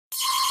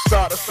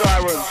start the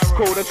sirens,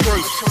 call the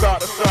truth,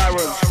 start the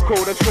sirens,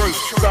 call the truth,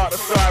 start the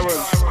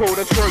sirens, call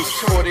the truth,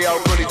 for the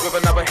old bullies with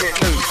another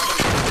hit loose.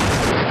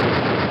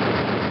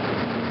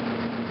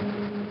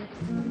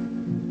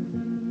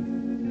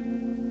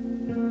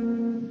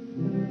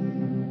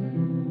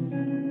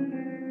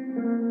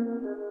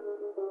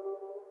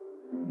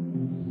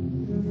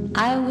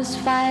 I was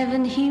 5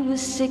 and he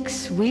was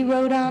 6. We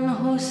rode on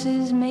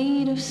horses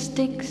made of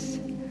sticks.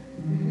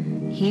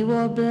 He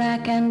wore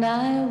black and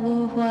I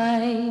wore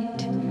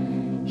white.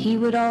 He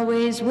would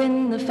always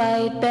win the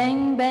fight.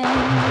 Bang, bang,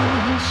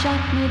 he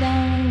shot me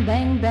down.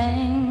 Bang,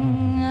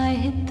 bang, I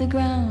hit the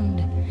ground.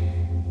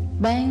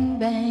 Bang,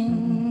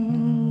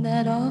 bang,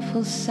 that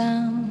awful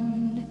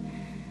sound.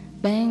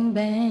 Bang,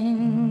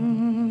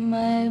 bang,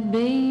 my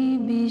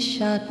baby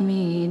shot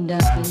me down,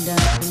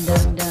 down,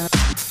 down, down.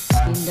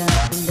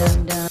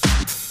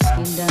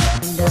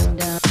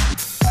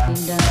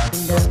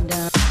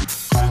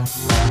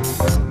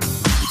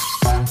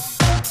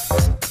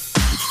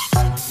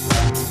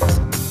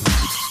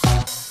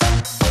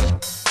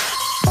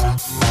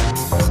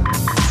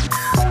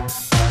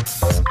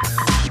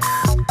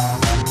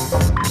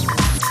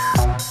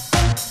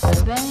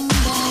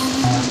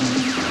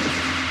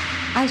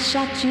 I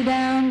shot you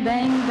down,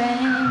 bang,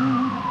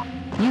 bang.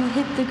 You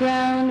hit the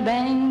ground,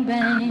 bang,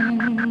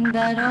 bang.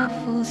 That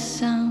awful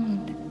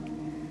sound,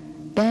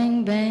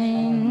 bang,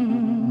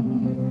 bang.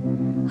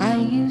 I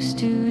used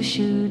to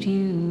shoot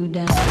you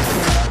down,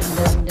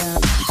 down, down,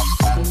 down,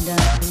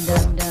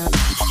 down, down, down,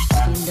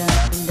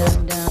 down,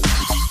 down,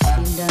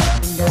 down,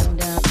 down,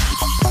 down.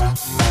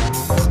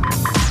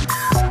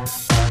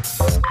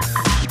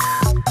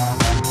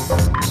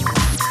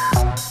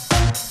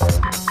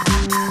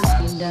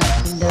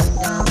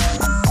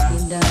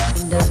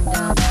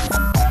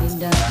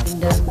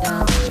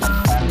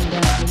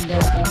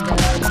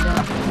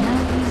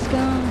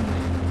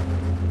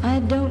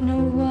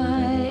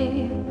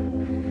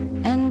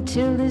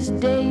 Till this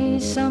day,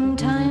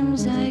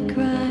 sometimes I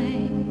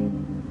cry.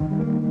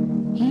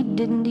 He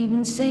didn't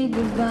even say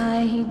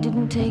goodbye. He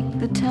didn't take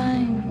the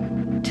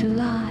time to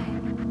lie.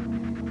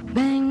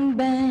 Bang,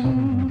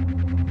 bang,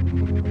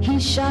 he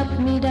shot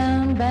me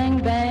down. Bang,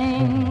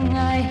 bang,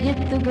 I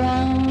hit the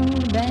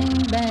ground.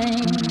 Bang,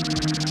 bang,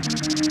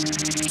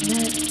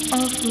 that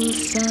awful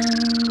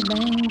sound.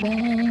 Bang,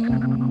 bang,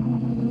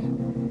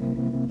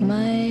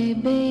 my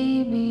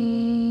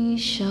baby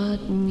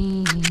shot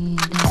me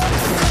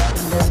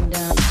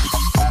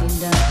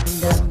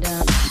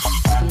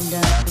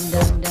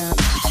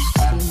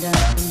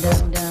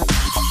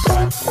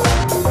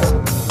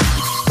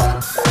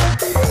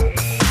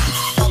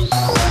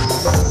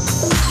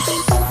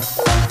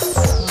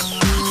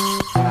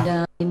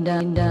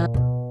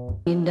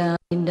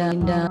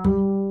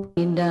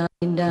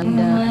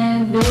down.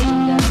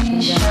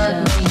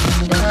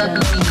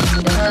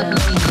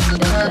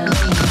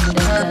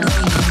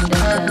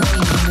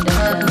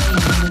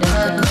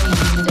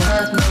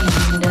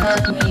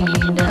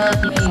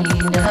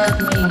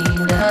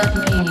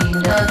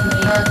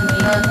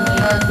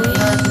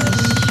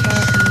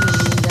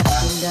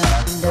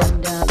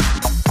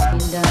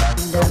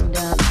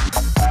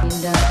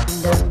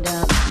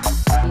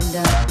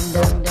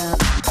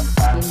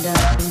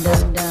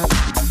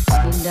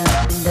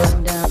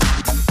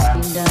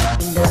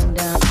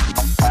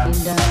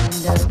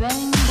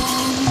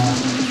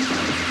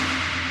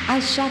 I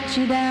shot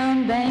you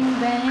down, bang,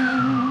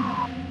 bang.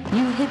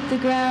 You hit the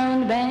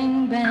ground,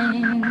 bang,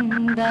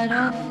 bang. That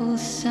awful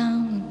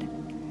sound,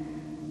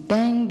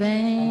 bang,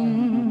 bang.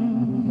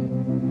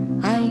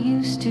 I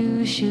used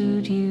to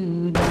shoot you